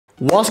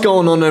What's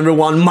going on,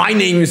 everyone? My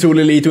name is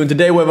Lito, and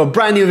today we have a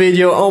brand new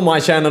video on my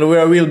channel where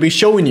I will be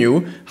showing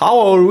you how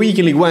our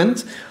weekly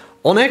went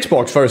on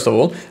Xbox. First of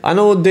all, I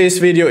know this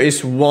video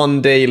is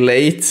one day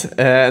late,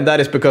 and that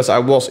is because I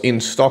was in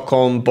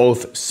Stockholm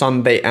both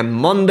Sunday and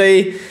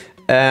Monday.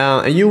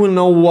 And you will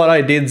know what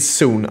I did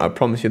soon, I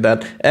promise you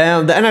that.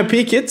 The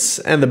NIP kits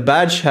and the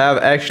badge have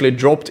actually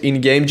dropped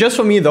in game. Just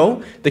for me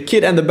though, the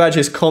kit and the badge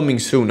is coming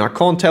soon. I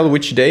can't tell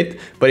which date,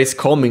 but it's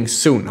coming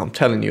soon, I'm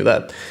telling you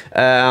that.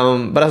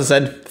 But as I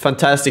said,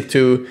 fantastic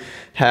to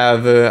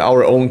have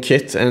our own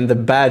kit and the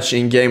badge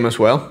in game as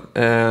well.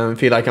 I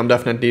feel like I'm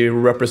definitely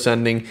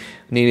representing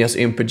Ninjas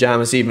in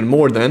Pajamas even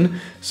more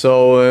then.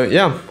 So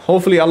yeah,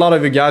 hopefully a lot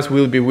of you guys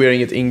will be wearing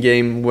it in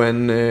game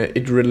when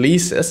it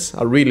releases.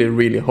 I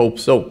really hope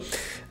so.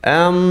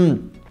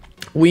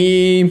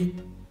 We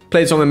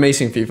played some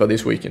amazing FIFA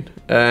this weekend.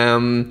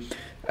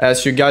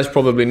 As you guys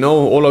probably know,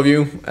 all of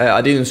you,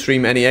 I didn't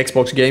stream any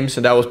Xbox games,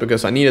 and that was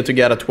because I needed to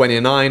get a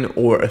 29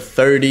 or a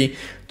 30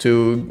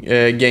 to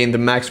gain the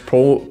max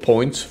pro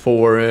points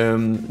for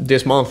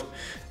this month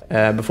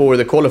before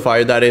the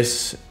qualifier. That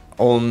is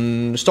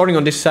starting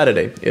on this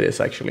Saturday. It is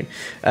actually.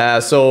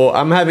 So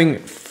I'm having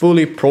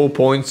fully pro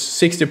points,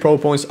 60 pro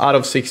points out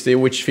of 60,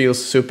 which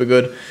feels super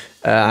good.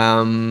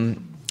 And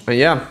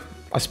yeah,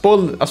 I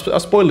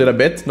spoiled it a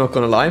bit, not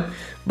gonna lie.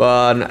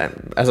 But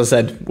as I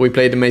said, we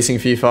played amazing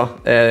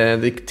FIFA.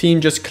 The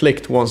team just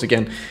clicked once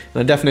again.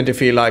 And I definitely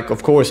feel like,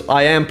 of course,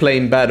 I am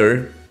playing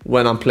better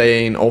when I'm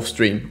playing off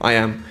stream. I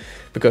am.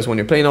 Because when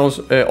you're playing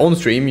on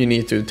stream, you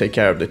need to take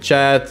care of the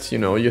chat. You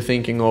know, you're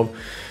thinking of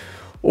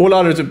all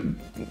other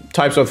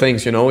types of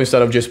things, you know,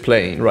 instead of just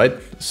playing, right?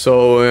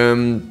 So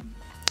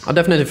I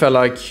definitely felt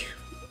like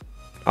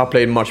I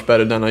played much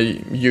better than I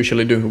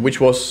usually do,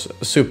 which was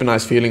a super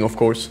nice feeling, of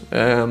course.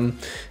 And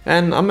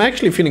I'm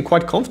actually feeling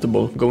quite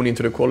comfortable going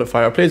into the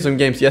qualifier. I played some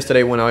games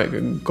yesterday when I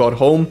got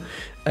home.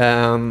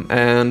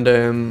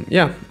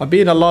 Yeah, I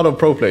beat a lot of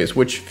pro players,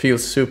 which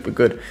feels super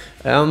good.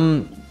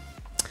 I'm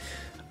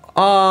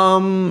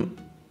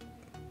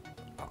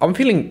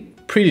feeling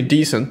pretty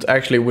decent,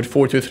 actually, with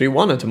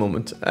 4-2-3-1 at the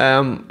moment.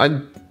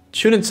 I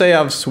shouldn't say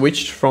I've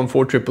switched from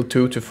 4-2-2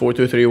 to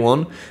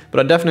 4-2-3-1, but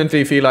I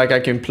definitely feel like I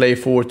can play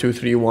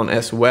 4-2-3-1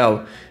 as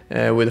well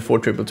with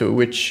 4-2-2,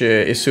 which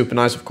is super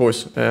nice, of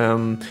course.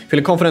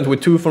 Feeling confident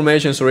with 2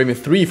 formations or even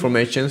 3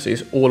 formations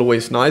is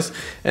always nice.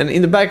 And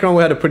in the background,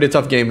 we had a pretty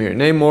tough game here.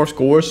 Neymar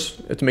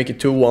scores to make it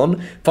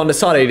 2-1. Van der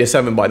Sar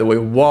 87, by the way.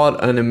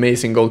 What an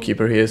amazing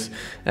goalkeeper he is.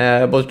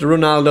 But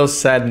Ronaldo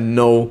said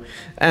no,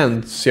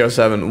 and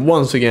CR7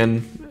 once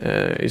again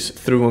is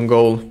through on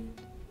goal.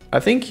 I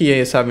think he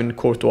is having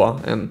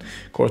Courtois, and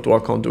Courtois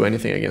can't do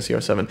anything against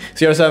CR7.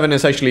 CR7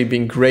 has actually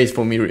been great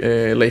for me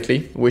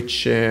lately,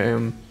 which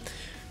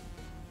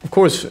of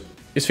course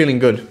is feeling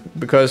good,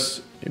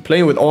 because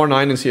playing with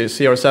R9 and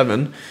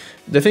CR7,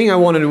 the thing I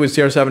wanted with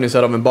CR7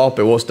 instead of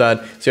Mbappe was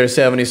that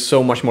CR7 is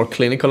so much more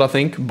clinical, I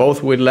think,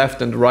 both with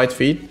left and right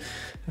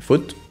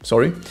foot,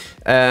 sorry.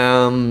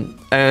 And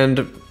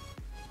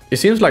it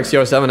seems like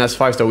CR7 has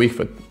 5-star weak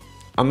foot.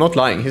 I'm not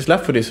lying, his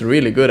left foot is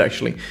really good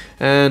actually.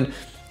 And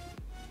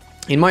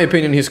in my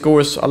opinion, he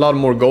scores a lot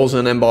more goals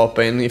than Mbappe,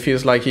 and it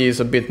feels like he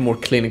is a bit more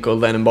clinical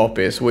than Mbappe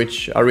is,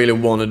 which I really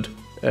wanted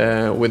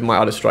with my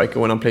other striker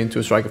when I'm playing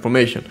 2-striker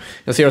formation.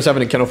 And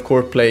CR7 can of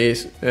course play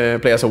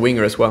as a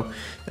winger as well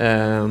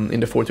in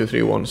the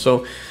 4-2-3-1.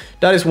 So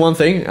that is one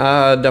thing.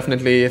 I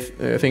definitely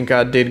think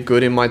I did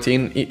good in my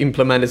team.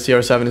 Implemented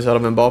CR7 instead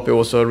of Mbappe,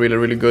 also a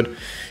really good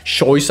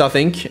choice, I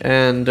think.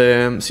 And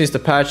since the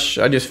patch,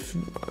 I just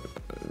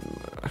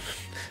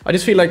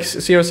feel like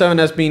CR7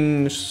 has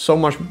been so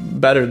much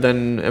better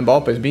than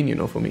Mbappe has been, you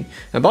know, for me.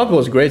 Mbappe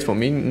was great for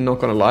me, not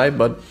gonna lie,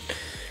 but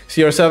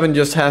CR7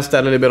 just has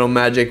that little bit of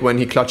magic when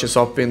he clutches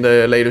up in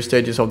the later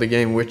stages of the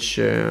game, which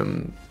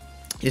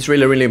is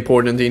really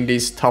important in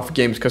these tough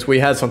games, because we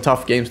had some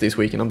tough games this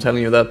week, and I'm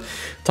telling you that.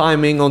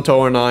 Timing onto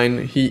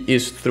R9, he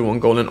is through on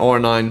goal, and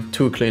R9,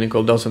 too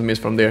clinical, doesn't miss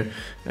from there.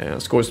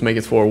 Scores to make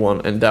it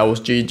 4-1, and that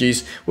was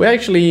GG's. We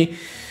actually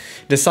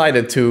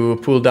decided to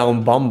pull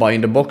down Bamba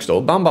in the box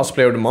though. Bamba's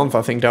player of the month,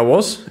 I think that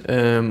was.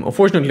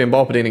 Unfortunately,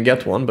 Mbappe didn't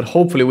get one, but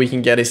hopefully we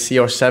can get a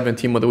CR7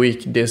 team of the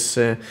week this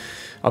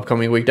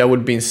upcoming week. That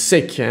would be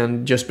sick,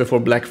 and just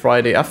before Black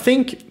Friday. I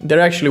think there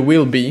actually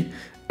will be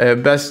a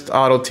best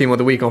out of team of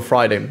the week on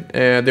Friday.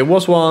 There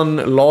was one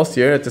last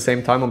year at the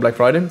same time on Black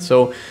Friday,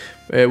 so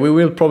we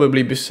will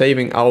probably be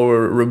saving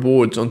our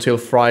rewards until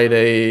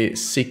Friday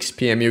 6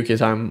 PM UK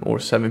time or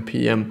 7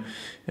 PM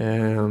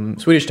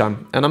Swedish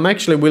time. And I'm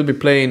actually will be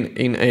playing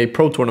in a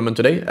pro tournament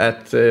today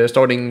at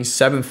starting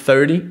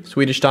 7:30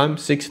 Swedish time,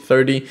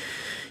 6:30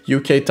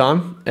 UK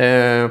time.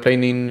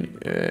 Playing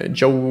in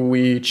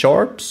Joey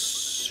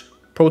Sharp's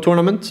pro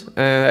tournament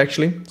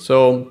actually.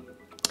 So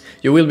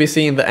you will be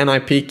seeing the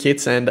NIP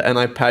kits and the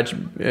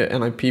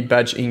NIP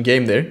badge in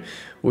game there,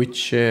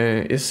 which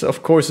is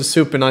of course a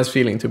super nice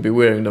feeling to be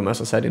wearing them, as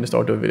I said in the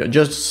start of the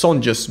video.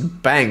 Son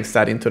just bangs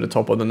that into the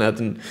top of the net,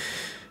 and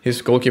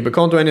His goalkeeper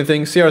can't do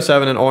anything.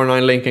 CR7 and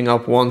R9 linking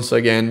up once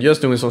again,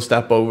 just doing some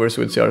step overs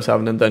with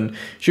CR7 and then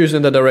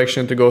choosing the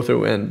direction to go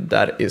through, and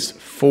that is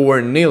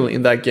 4-0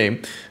 in that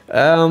game.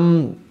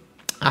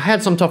 I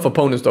had some tough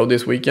opponents though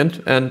this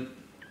weekend, and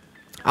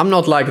I'm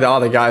not like the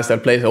other guys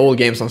that play all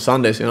games on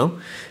Sundays, you know.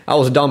 I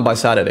was done by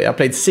Saturday. I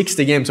played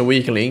 60 games a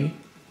week league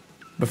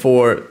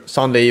before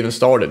Sunday even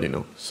started, you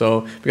know.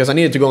 So, because I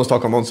needed to go in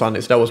Stockholm on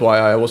Sundays, that was why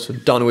I was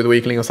done with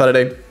weekly on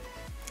Saturday.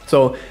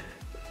 So,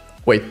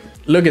 wait,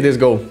 look at this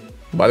goal,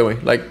 by the way.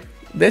 Like,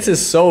 this is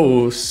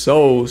so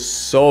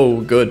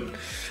good.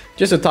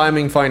 Just a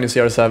timing, finding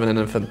CR7 and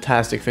a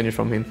fantastic finish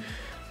from him.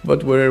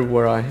 But where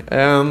were I?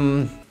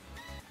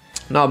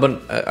 No,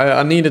 but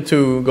I needed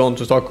to go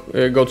to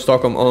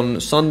Stockholm on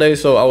Sunday,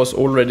 so I was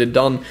already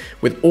done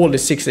with all the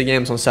 60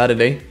 games on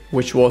Saturday,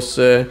 which was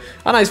a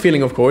nice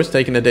feeling, of course,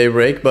 taking a day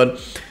break. But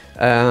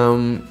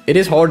it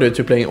is harder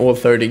to play all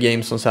 30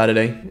 games on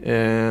Saturday.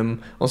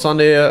 On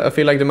Sunday, I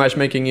feel like the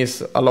matchmaking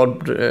is a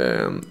lot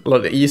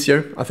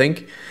easier, I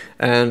think,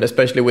 and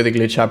especially with the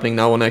glitch happening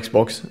now on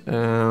Xbox.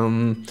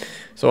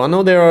 So I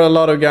know there are a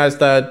lot of guys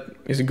that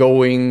is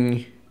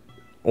going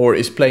or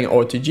is playing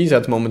RTGs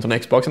at the moment on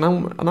Xbox, and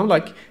I'm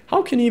like,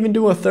 how can you even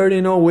do a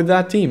 30-0 with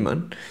that team,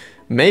 man?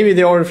 Maybe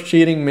they are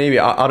cheating, maybe,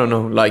 I don't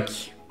know. Like,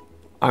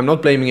 I'm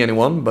not blaming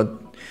anyone, but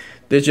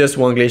there's just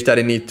one glitch that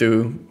I need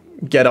to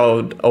get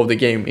out of the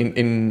game,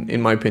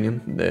 in my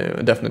opinion,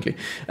 definitely.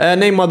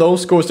 Neymar though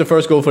scores the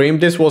first goal for him.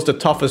 This was the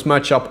toughest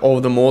matchup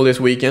of them all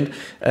this weekend.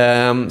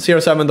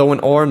 CR7 though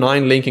and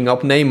R9 linking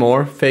up.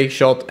 Neymar, fake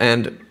shot,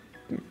 and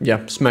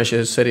yeah,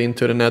 smashes it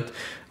into the net.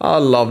 I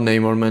love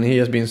Neymar, man. He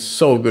has been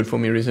so good for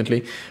me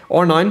recently.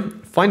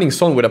 R9 finding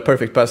Son with a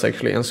perfect pass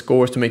actually and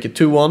scores to make it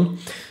 2-1.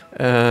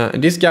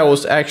 And this guy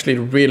was actually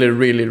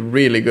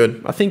really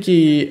good. I think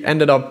he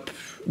ended up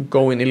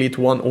going Elite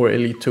 1 or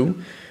Elite 2,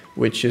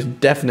 which is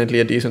definitely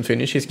a decent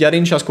finish. His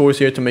Garincha scores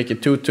here to make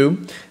it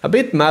 2-2. A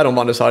bit mad on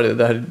one side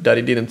that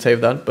he didn't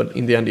save that, but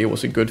in the end it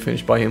was a good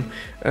finish by him.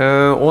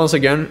 Once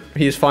again,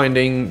 he's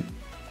finding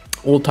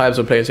all types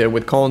of players here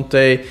with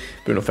Conte,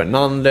 Bruno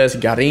Fernandes,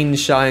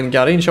 Garincha, and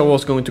Garincha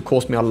was going to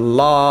cause me a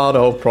lot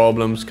of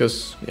problems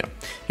because, yeah,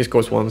 he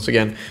scores once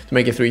again to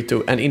make it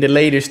 3-2. And in the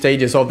later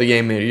stages of the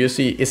game here, you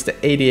see it's the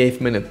 88th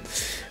minute,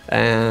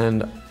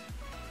 and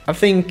I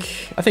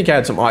think I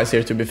had some eyes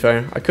here, to be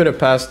fair. I could have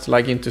passed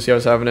like into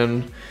CR7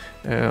 and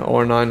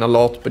R9 a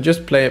lot, but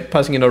just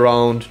passing it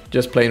around,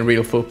 just playing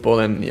real football,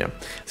 and yeah,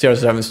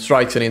 CR7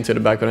 strikes it into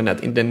the back of the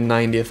net in the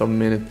 90th of a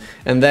minute,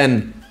 and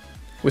then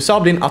we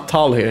subbed in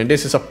Atal here, and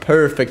this is a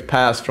perfect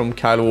pass from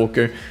Kyle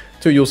Walker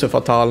to Josef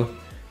Atal.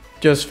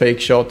 Just fake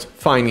shot,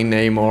 finding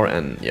Neymar,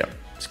 and yeah,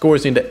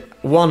 scores in the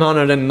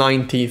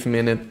 190th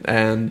minute,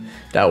 and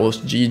that was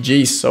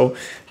GG's. So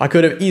I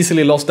could have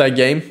easily lost that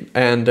game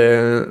and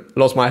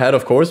lost my head,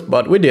 of course,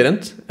 but we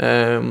didn't.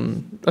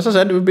 As I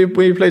said,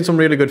 we played some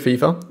really good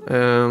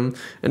FIFA,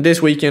 and this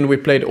weekend we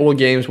played all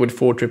games with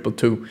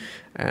 4-2-2,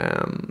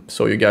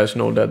 so you guys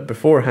know that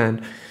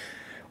beforehand.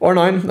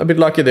 R9, a bit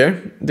lucky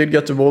there, did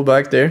get the ball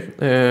back there.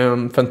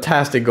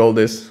 Fantastic goal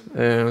this.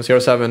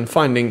 CR7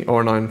 finding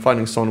R9,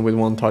 finding Son with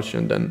one touch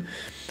and then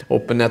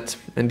open net.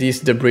 And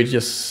the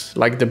bridges,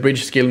 like the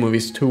bridge skill move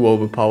is too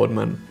overpowered,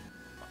 man.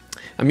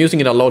 I'm using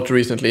it a lot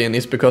recently, and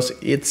it's because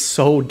it's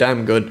so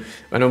damn good.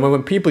 And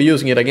when people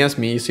using it against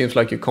me, it seems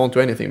like you can't do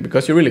anything,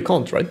 because you really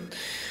can't, right?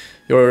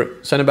 Your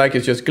center back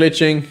is just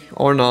glitching.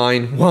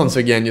 R9 once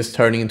again just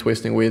turning and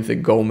twisting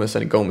with Gomez,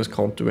 and Gomez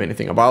can't do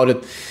anything about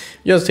it.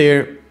 Just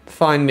here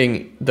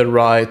finding the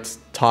right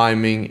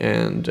timing,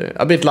 and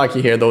a bit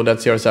lucky here though that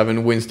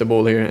CR7 wins the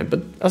ball here.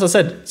 But as I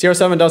said,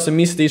 CR7 doesn't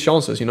miss these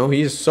chances, you know.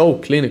 He is so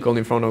clinical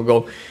in front of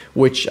goal,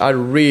 which I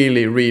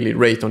really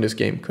rate on this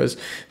game, because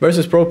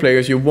versus pro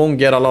players you won't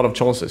get a lot of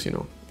chances, you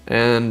know.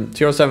 And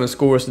CR7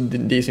 scores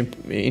in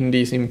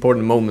these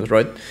important moments,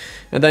 right?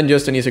 And then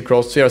just an easy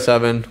cross,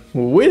 CR7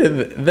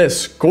 with the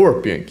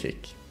scorpion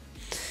kick.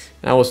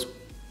 I was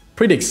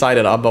pretty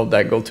excited about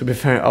that goal, to be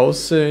fair. I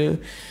was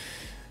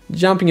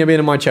jumping a bit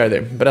in my chair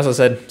there, but as I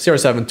said,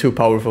 CR7 too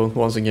powerful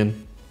once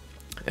again.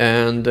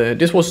 And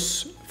this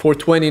was for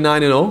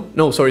 29-0,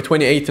 no sorry,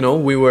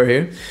 28-0. We were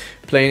here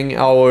playing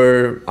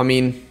our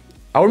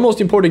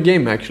most important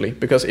game actually,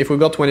 because if we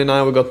got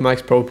 29 we got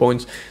max pro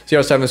points.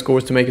 CR7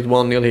 scores to make it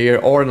 1-0 here.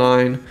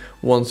 R9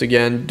 once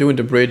again doing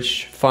the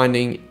bridge,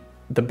 finding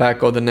the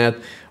back of the net.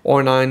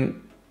 R9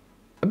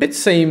 a bit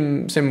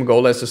same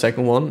goal as the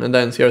second one, and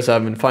then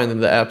CR7 finding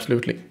the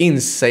absolutely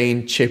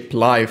insane chip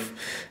life,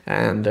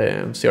 and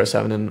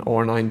CR7 and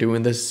R9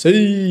 doing the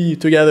C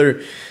together,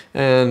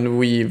 and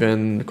we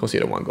even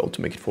conceded one goal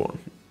to make it 4-1.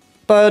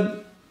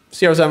 But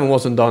CR7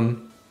 wasn't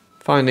done,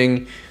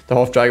 finding the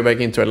half drag back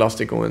into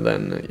Elastico, and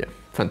then yeah,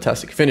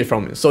 fantastic finish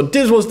from him. So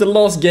this was the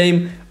last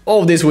game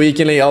of this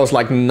weekend. I was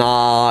like,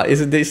 nah,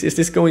 is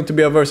this going to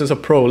be a versus a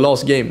pro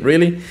last game?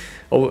 Really?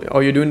 Oh,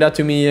 are you doing that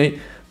to me, EA?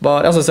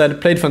 But as I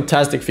said, played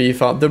fantastic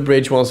FIFA. The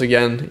bridge once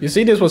again. You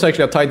see, this was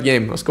actually a tight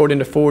game. I scored in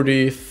the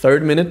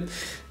 43rd minute.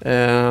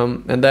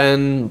 And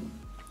then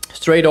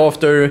straight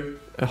after,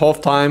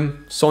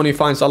 halftime, Sonny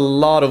finds a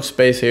lot of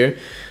space here,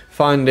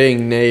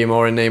 finding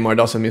Neymar, and Neymar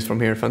doesn't miss from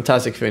here.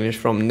 Fantastic finish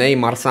from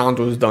Neymar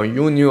Santos down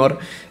Junior,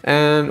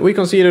 and we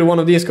conceded one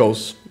of these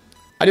goals.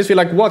 I just feel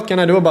like, what can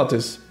I do about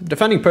this?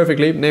 Defending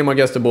perfectly, Neymar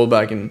gets the ball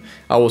back, and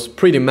I was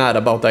pretty mad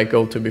about that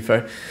goal, to be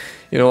fair.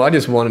 You know, I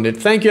just wanted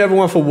it. Thank you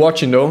everyone for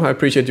watching though, I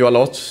appreciate you a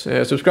lot.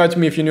 Subscribe to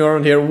me if you're new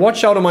around here.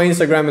 Watch out on my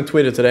Instagram and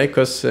Twitter today,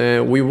 because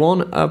we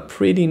won a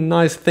pretty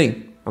nice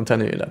thing. I'm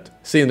telling you that.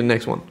 See you in the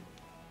next one.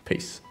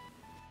 Peace.